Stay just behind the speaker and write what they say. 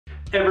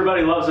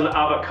Everybody loves an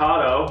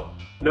avocado.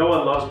 No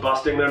one loves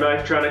busting their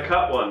knife trying to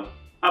cut one.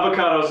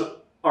 Avocados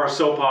are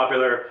so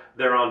popular.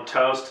 They're on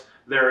toast,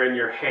 they're in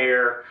your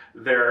hair,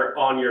 they're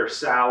on your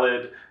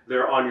salad,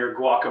 they're on your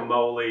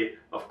guacamole.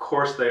 Of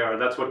course they are.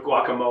 That's what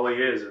guacamole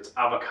is. It's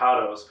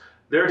avocados.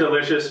 They're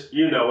delicious,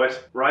 you know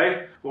it,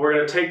 right? But we're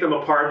gonna take them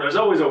apart. There's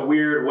always a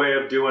weird way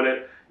of doing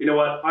it. You know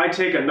what? I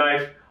take a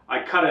knife,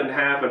 I cut it in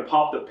half and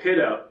pop the pit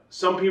out.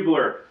 Some people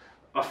are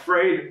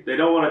afraid, they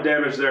don't want to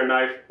damage their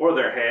knife or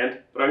their hand,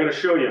 but I'm going to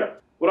show you.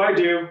 What I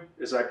do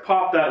is I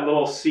pop that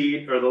little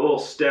seed or the little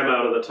stem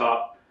out of the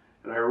top,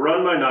 and I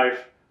run my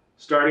knife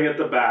starting at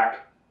the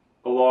back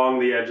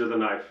along the edge of the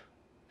knife.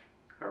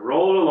 I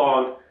roll it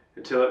along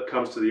until it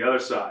comes to the other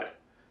side.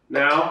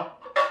 Now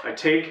I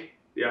take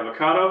the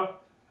avocado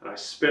and I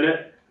spin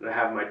it and I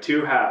have my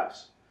two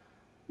halves.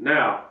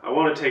 Now I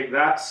want to take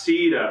that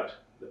seed out,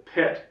 the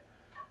pit.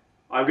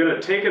 I'm going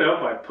to take it out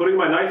by putting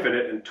my knife in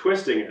it and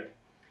twisting it.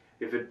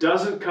 If it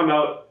doesn't come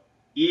out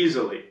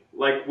easily,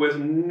 like with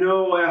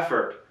no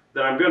effort,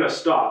 then I'm going to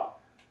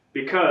stop.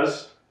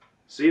 Because,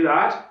 see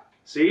that?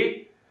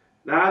 See?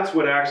 That's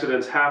when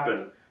accidents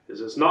happen,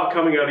 is it's not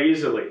coming out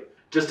easily.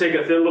 Just take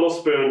a thin little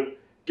spoon,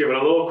 give it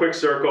a little quick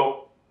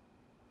circle,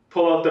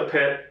 pull out the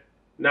pit.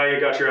 Now you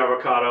got your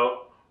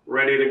avocado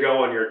ready to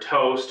go on your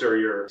toast or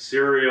your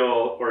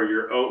cereal or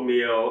your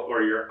oatmeal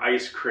or your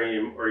ice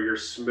cream or your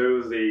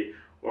smoothie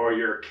or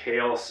your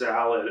kale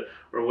salad,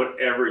 or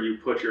whatever you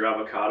put your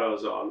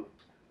avocados on.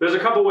 There's a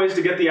couple ways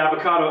to get the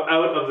avocado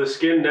out of the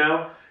skin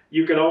now.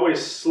 You can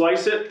always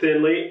slice it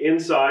thinly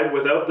inside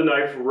without the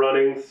knife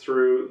running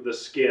through the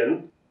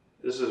skin.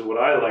 This is what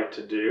I like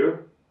to do.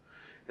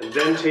 And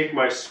then take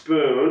my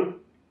spoon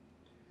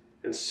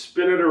and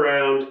spin it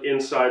around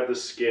inside the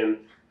skin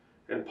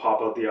and pop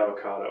out the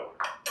avocado.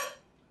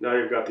 Now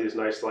you've got these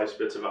nice sliced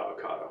bits of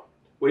avocado.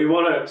 When you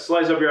want to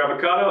slice up your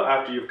avocado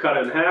after you've cut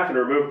it in half and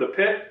remove the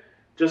pit,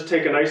 just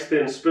take a nice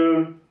thin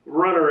spoon,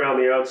 run around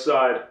the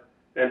outside,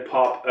 and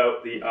pop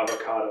out the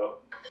avocado.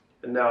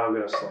 And now I'm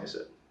going to slice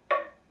it.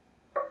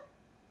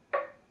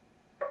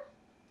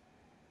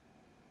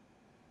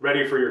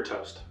 Ready for your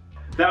toast.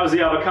 That was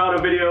the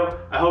avocado video.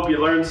 I hope you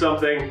learned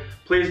something.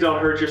 Please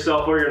don't hurt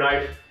yourself or your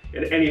knife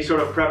in any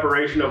sort of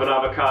preparation of an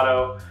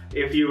avocado.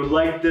 If you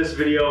liked this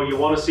video, you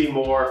want to see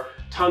more,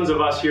 tons of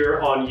us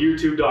here on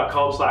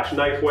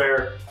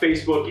youtube.com/knifewear,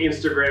 Facebook,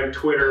 Instagram,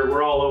 Twitter,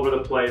 we're all over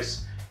the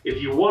place. If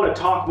you want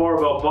to talk more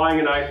about buying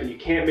a knife and you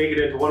can't make it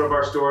into one of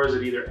our stores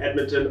at either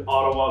Edmonton,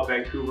 Ottawa,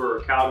 Vancouver, or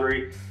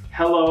Calgary,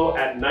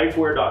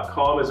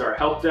 hello@knifewear.com is our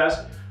help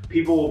desk.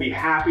 People will be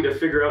happy to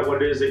figure out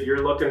what it is that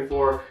you're looking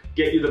for,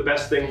 get you the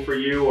best thing for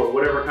you, or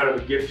whatever kind of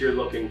a gift you're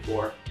looking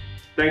for.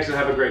 Thanks and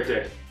have a great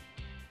day.